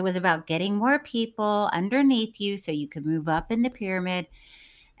clothes. It was about getting more people underneath you so you could move up in the pyramid.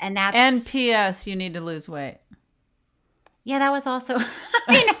 And P.S. you need to lose weight. Yeah, that was also,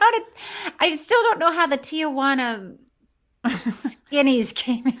 I still don't know how the Tijuana skinnies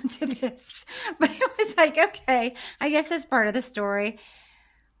came into this, but it was like, okay, I guess that's part of the story.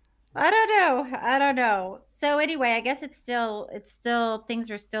 I don't know. So anyway, I guess it's still things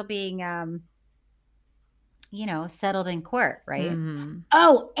are still being settled in court, right?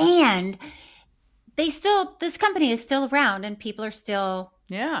 Oh, and this company is still around and people are still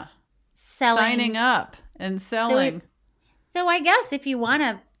selling, signing up and selling. So I guess if you want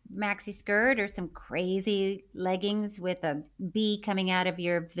a maxi skirt or some crazy leggings with a bee coming out of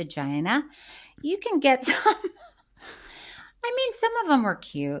your vagina, you can get some. I mean, some of them were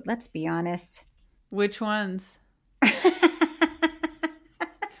cute, let's be honest. Which ones?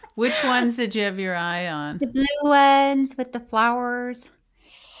 Which ones did you have your eye on? The blue ones with the flowers.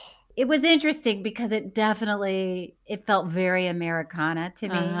 It was interesting because it felt very Americana to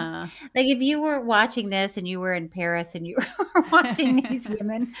me. Like if you were watching this and you were in Paris and you were watching these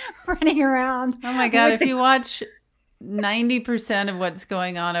women running around. Oh my God, if you watch 90% of what's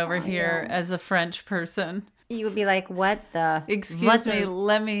going on over here as a French person, you would be like, what the? Excuse me,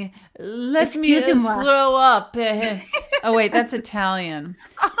 let me throw up. Oh wait, that's Italian.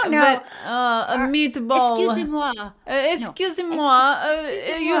 Oh no. But, a meatball. Excusez-moi.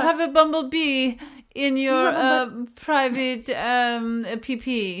 You have a bumblebee in your private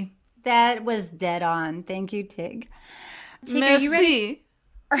PP. That was dead on. Thank you, Tig. Tig, Merci. Are you ready?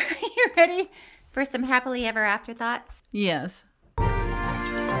 Are you ready for some happily ever after thoughts? Yes.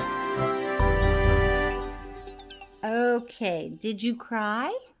 Okay. Did you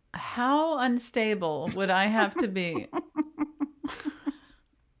cry? How unstable would I have to be?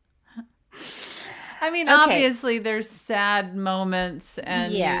 I mean, obviously there's sad moments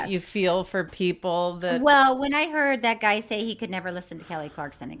and you feel for people that... Well, when I heard that guy say he could never listen to Kelly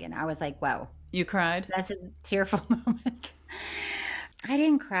Clarkson again, I was like, wow. You cried? That's a tearful moment. I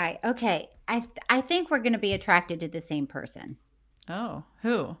didn't cry. Okay. I think we're going to be attracted to the same person. Oh,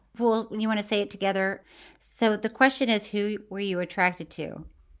 who? Well, you want to say it together? So the question is, who were you attracted to?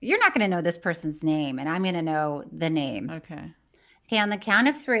 You're not going to know this person's name, and I'm going to know the name. Okay. Okay, on the count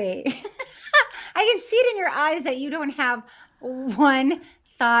of 3. I can see it in your eyes that you don't have one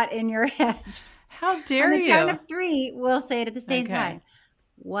thought in your head. How dare you? On the count of 3, we'll say it at the same time.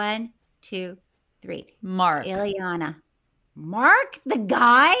 1, 2, 3. Mark. Ileana. Mark? The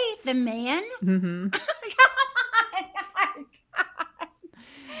guy? The man? Mm-hmm.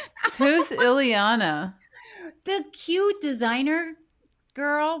 Who's Ileana? The cute designer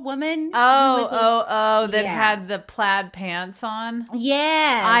woman. That had the plaid pants on.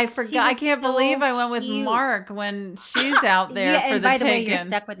 Yeah. I forgot. I can't believe I went with Mark when she's out there for and the by the way, taking. you're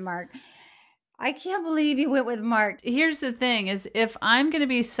stuck with Mark. I can't believe you went with Mark. Here's the thing is if I'm going to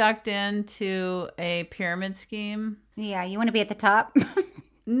be sucked into a pyramid scheme. Yeah, you want to be at the top?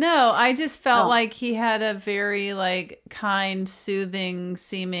 No, I just felt like he had a very kind, soothing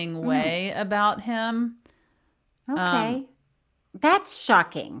seeming way about him. Okay. That's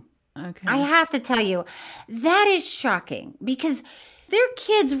shocking. Okay. I have to tell you, that is shocking because their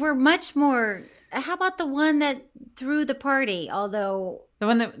kids were much more. How about the one that threw the party? Although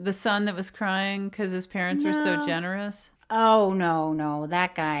the son that was crying because his parents were so generous. Oh, no,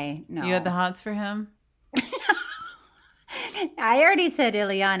 that guy. No. You had the hots for him? I already said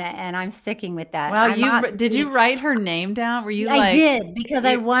Ileana, and I'm sticking with that. Wow, did you write her name down? Were you I did, because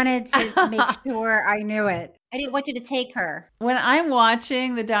I wanted to make sure I knew it. I didn't want you to take her. When I'm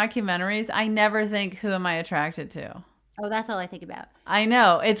watching the documentaries, I never think, who am I attracted to? Oh, that's all I think about. I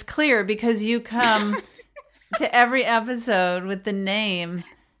know. It's clear because you come to every episode with the name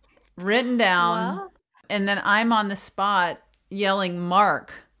written down, and then I'm on the spot yelling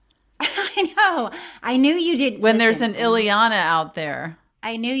Mark. I know. I knew you didn't. When there's an Ileana out there.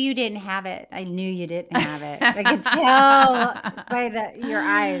 I knew you didn't have it. I knew you didn't have it. I could tell by your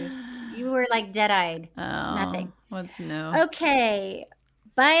eyes. You were like dead-eyed. Oh, Nothing. What's new? Okay.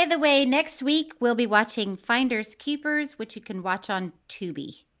 By the way, next week we'll be watching Finders Keepers, which you can watch on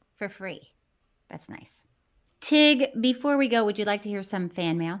Tubi for free. That's nice. Tig, before we go, would you like to hear some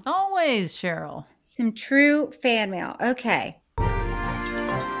fan mail? Always, Cheryl. Some true fan mail. Okay.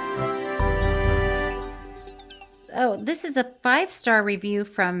 Oh, this is a 5-star review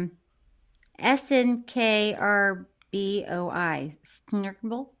from SNKRBOI.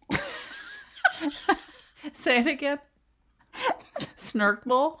 Snurkable? Say it again.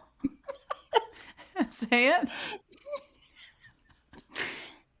 Snurkable? Say it.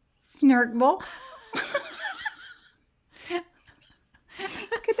 Snurkable?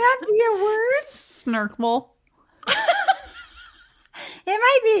 Could that be a word? Snurkable. It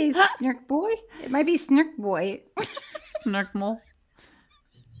might be Snurk Boy. It might be Snurk Boy. Snurkable.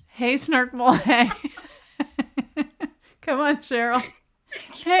 Hey, Snurkable. Hey. Come on, Cheryl.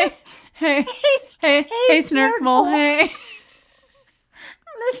 Hey, Snurkable. Hey.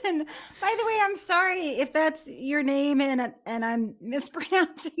 Listen, by the way, I'm sorry if that's your name and I'm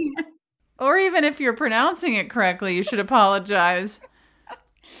mispronouncing it. Or even if you're pronouncing it correctly, you should apologize.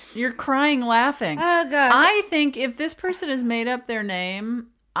 You're crying laughing. Oh, gosh. I think if this person has made up their name,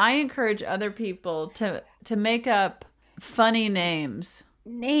 I encourage other people to make up funny names.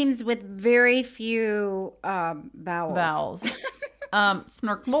 Names with very few vowels.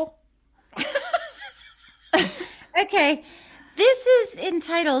 Snurkable. Okay. This is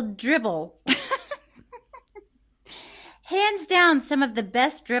entitled Dribble. Hands down, some of the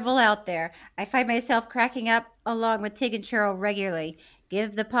best dribble out there. I find myself cracking up along with Tig and Cheryl regularly.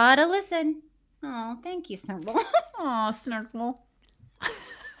 Give the pod a listen. Oh, thank you, Snurkable. Oh, Snurkable.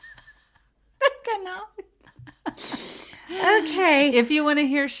 Okay. If you want to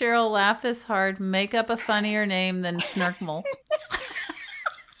hear Cheryl laugh this hard, make up a funnier name than Snurkable.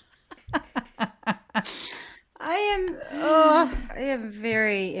 I am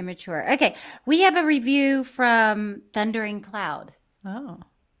very immature. Okay, we have a review from Thundering Cloud. Oh.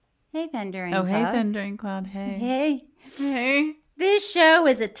 Hey, Thundering Cloud. Oh, hey, Thundering Cloud. Hey. Hey. Hey. This show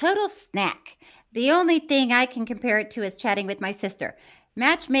is a total snack. The only thing I can compare it to is chatting with my sister.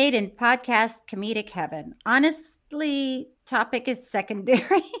 Match made in podcast comedic heaven. Honestly, topic is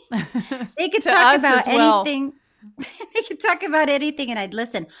secondary. They could talk about anything. They could talk about anything and I'd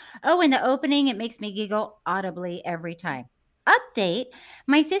listen. Oh, in the opening, it makes me giggle audibly every time. Update.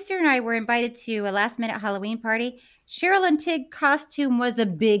 My sister and I were invited to a last-minute Halloween party. Cheryl and Tig costume was a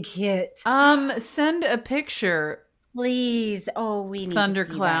big hit. Send a picture. Please. Oh, we need to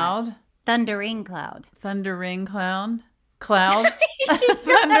see that. Thundering Cloud. Thundering Clown. Cloud.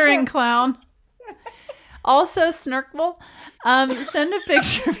 Thundering Clown. Also, Snurkable. Send a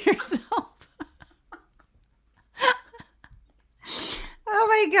picture of yourself. Oh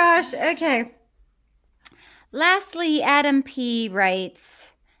my gosh. Okay. Lastly, Adam P.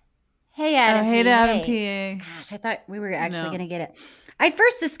 writes, Hey, Adam P. Hey, Adam P. Gosh, I thought we were actually going to get it. I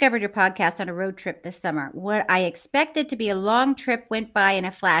first discovered your podcast on a road trip this summer. What I expected to be a long trip went by in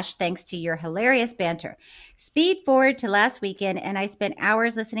a flash thanks to your hilarious banter. Speed forward to last weekend, and I spent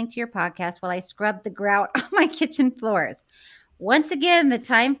hours listening to your podcast while I scrubbed the grout on my kitchen floors. Once again, the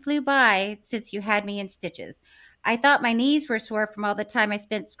time flew by since you had me in stitches. I thought my knees were sore from all the time I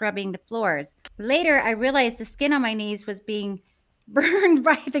spent scrubbing the floors. Later, I realized the skin on my knees was being burned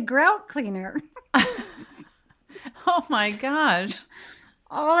by the grout cleaner. Oh my gosh.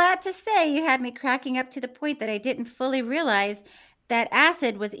 All that to say, you had me cracking up to the point that I didn't fully realize that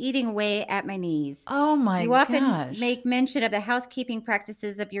acid was eating away at my knees. Oh my gosh. You often make mention of the housekeeping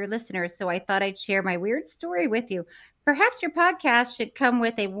practices of your listeners, so I thought I'd share my weird story with you. Perhaps your podcast should come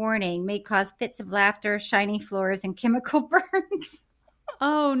with a warning, may cause fits of laughter, shiny floors, and chemical burns.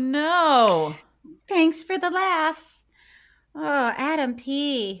 Oh no. Thanks for the laughs. Oh, Adam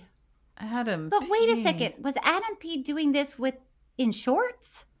P. But wait a second. Was Adam P. doing this in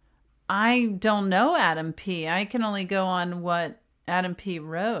shorts? I don't know Adam P. I can only go on what Adam P.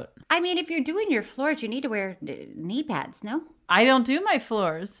 wrote. I mean, if you're doing your floors, you need to wear knee pads, no? I don't do my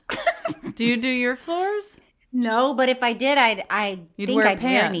floors. Do you do your floors? No, but if I did, I'd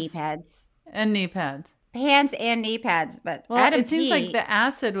wear knee pads. And knee pads. Pants and knee pads. But well, Adam it seems P., like the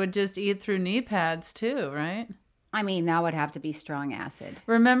acid would just eat through knee pads too, right? I mean, that would have to be strong acid.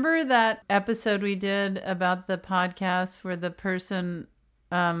 Remember that episode we did about the podcast where the person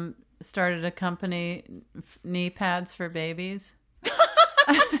started a company, knee pads for babies?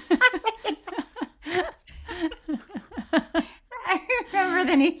 I remember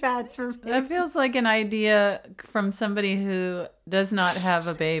the knee pads for babies. That feels like an idea from somebody who does not have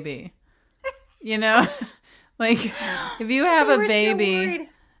a baby. You know? Like, if you have a baby,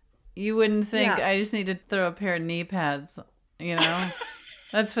 you wouldn't think, I just need to throw a pair of knee pads, you know?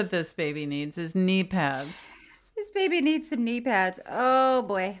 That's what this baby needs, is knee pads. This baby needs some knee pads. Oh,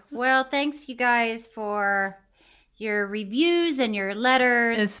 boy. Well, thanks, you guys, for your reviews and your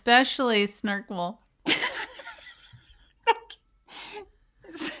letters. Especially Snurkle.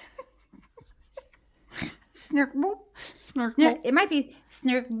 Snurkle. It might be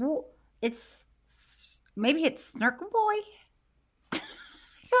Snurkle. Maybe it's Snurkle Boy. I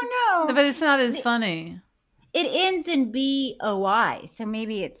don't know. But it's not as funny. It ends in B-O-I, so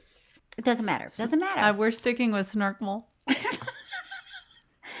maybe it doesn't matter. It doesn't matter. We're sticking with Snurkle.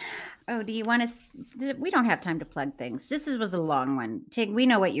 Oh, do you want to? We don't have time to plug things. This was a long one. Tig, we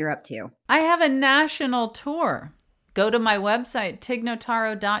know what you're up to. I have a national tour. Go to my website,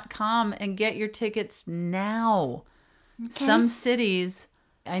 tignotaro.com, and get your tickets now. Okay. Some cities,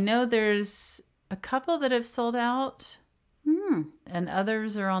 I know there's a couple that have sold out, and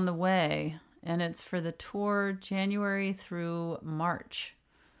others are on the way. And it's for the tour January through March.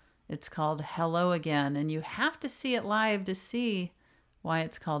 It's called Hello Again, and you have to see it live to see why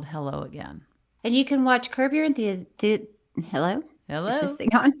it's called Hello Again. And you can watch Curb Your Enthusiasm. Hello? Is this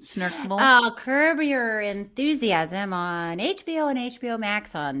thing on? Snurkable. Curb Your Enthusiasm on HBO and HBO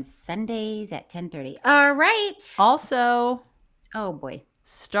Max on Sundays at 10:30. All right. Also, oh boy,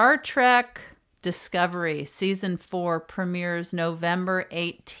 Star Trek Discovery Season 4 premieres November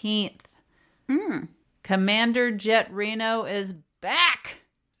 18th. Commander Jet Reno is back.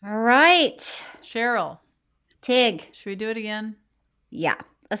 All right. Cheryl. Tig. Should we do it again? Yeah,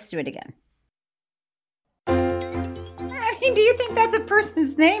 let's do it again. I mean, do you think that's a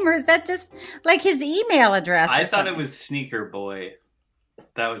person's name, or is that just like his email address? I thought it was Sneaker Boy.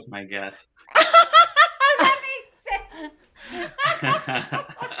 That was my guess. That makes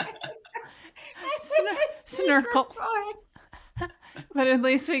sense. Snurkle. But at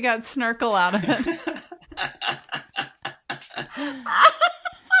least we got Snurkle out of it.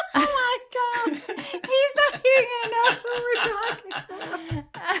 Oh my God. He's not even going to know who we're talking about.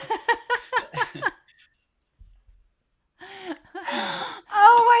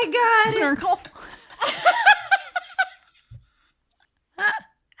 Oh my God. Snurkle.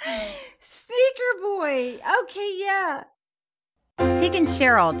 Sneaker Boy. Okay, yeah. Tig and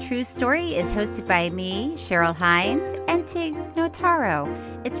Cheryl, True Story is hosted by me, Cheryl Hines, and Tig Notaro.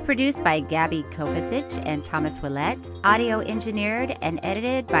 It's produced by Gabby Kovacic and Thomas Willett, audio engineered and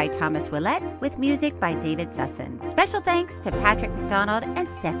edited by Thomas Willett, with music by David Sussin. Special thanks to Patrick McDonald and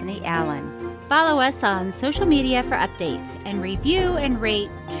Stephanie Allen. Follow us on social media for updates, and review and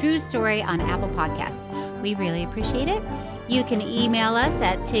rate True Story on Apple Podcasts. We really appreciate it. You can email us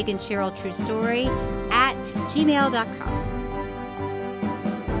at tigandcheryltruestory@gmail.com.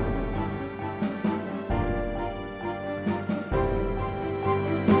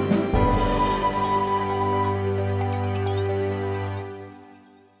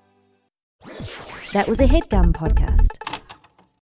 That was a HeadGum podcast.